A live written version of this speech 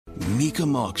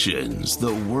Mecum Auctions,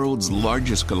 the world's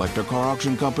largest collector car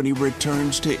auction company,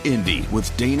 returns to Indy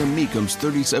with Dana Mecum's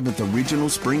 37th Original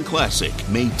Spring Classic,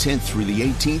 May 10th through the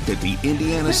 18th at the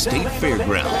Indiana State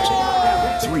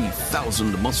Fairgrounds.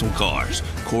 3,000 muscle cars,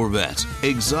 Corvettes,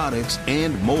 exotics,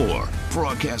 and more.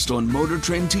 Broadcast on Motor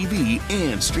Trend TV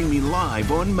and streaming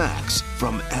live on Max.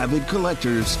 From avid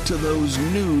collectors to those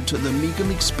new to the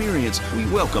Mecum experience, we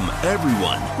welcome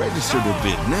everyone. Register to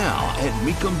bid now at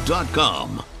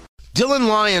Mecum.com. Dylan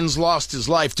Lyons lost his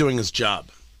life doing his job.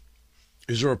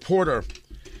 He's a reporter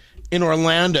in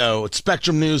Orlando at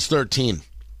Spectrum News 13.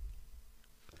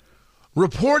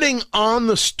 Reporting on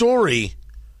the story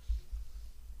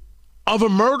of a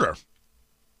murder.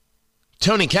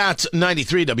 Tony Katz,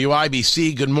 93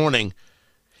 WIBC, good morning.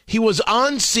 He was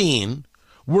on scene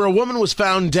where a woman was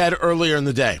found dead earlier in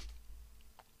the day.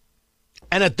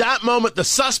 And at that moment, the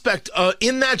suspect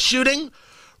in that shooting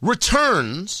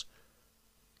returns,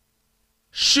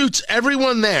 shoots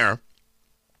everyone there,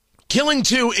 killing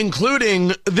two,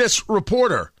 including this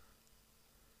reporter.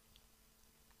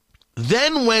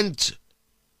 Then went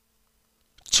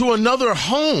to another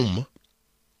home,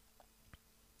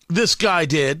 this guy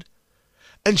did,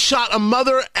 and shot a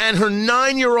mother and her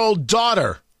 9-year-old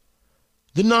daughter.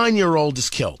 The 9-year-old is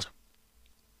killed.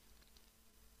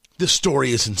 This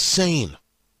story is insane.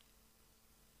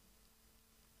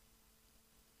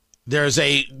 There's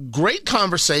a great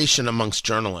conversation amongst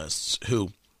journalists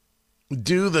who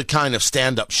do the kind of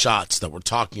stand-up shots that we're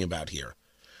talking about here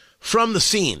from the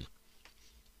scene.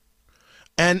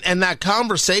 And that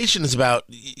conversation is about,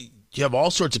 you have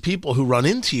all sorts of people who run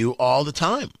into you all the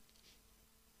time.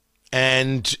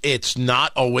 And it's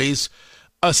not always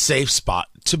a safe spot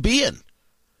to be in.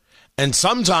 And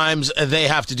sometimes they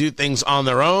have to do things on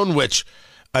their own, which,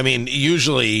 I mean,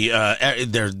 usually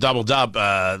they're doubled up.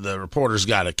 The reporter's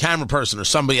got a camera person or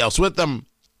somebody else with them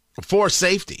for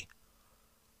safety.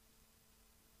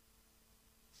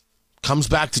 Comes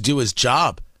back to do his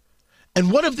job.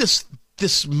 And what if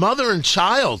this mother and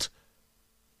child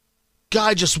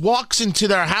guy just walks into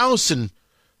their house and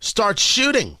starts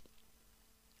shooting?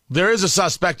 There is a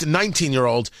suspect, a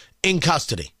 19-year-old, in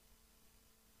custody.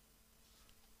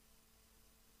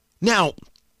 Now,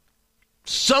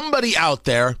 somebody out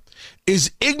there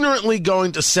is ignorantly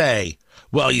going to say,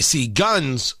 well, you see,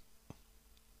 guns,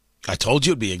 I told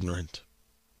you it'd be ignorant.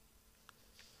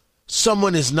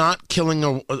 Someone is not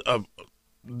killing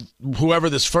whoever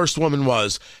this first woman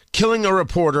was, killing a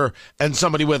reporter and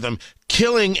somebody with him,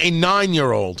 killing a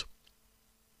 9-year-old.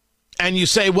 And you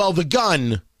say, well, the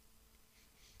gun.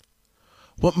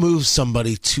 What moves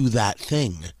somebody to that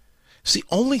thing? It's the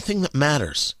only thing that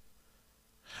matters.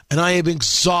 And I am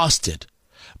exhausted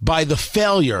by the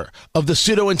failure of the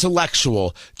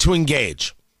pseudo-intellectual to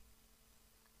engage.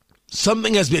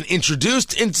 Something has been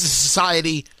introduced into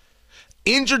society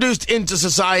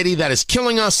that is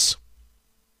killing us,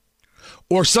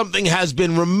 or something has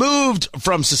been removed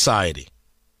from society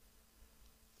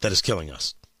that is killing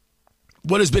us.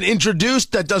 What has been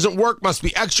introduced that doesn't work must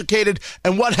be extricated,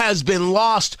 and what has been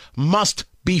lost must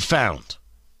be found.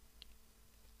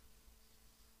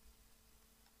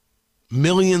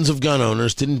 Millions of gun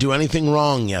owners didn't do anything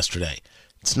wrong yesterday.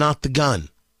 It's not the gun.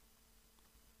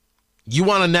 You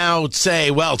want to now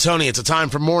say, well, Tony, it's a time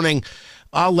for mourning.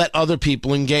 I'll let other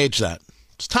people engage that.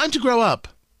 It's time to grow up.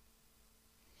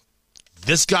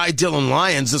 This guy, Dylan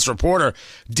Lyons, this reporter,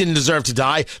 didn't deserve to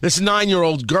die. This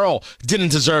 9-year-old girl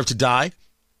didn't deserve to die.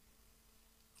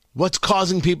 What's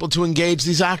causing people to engage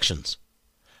these actions?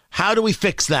 How do we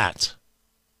fix that?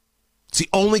 It's the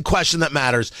only question that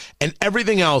matters, and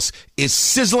everything else is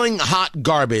sizzling hot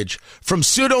garbage from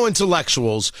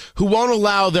pseudo-intellectuals who won't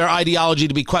allow their ideology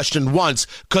to be questioned once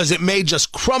because it may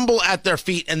just crumble at their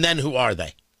feet, and then who are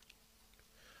they?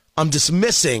 I'm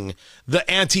dismissing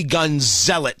the anti-gun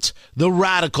zealot, the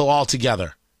radical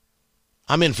altogether.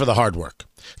 I'm in for the hard work.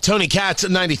 Tony Katz,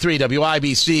 93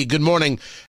 WIBC, good morning.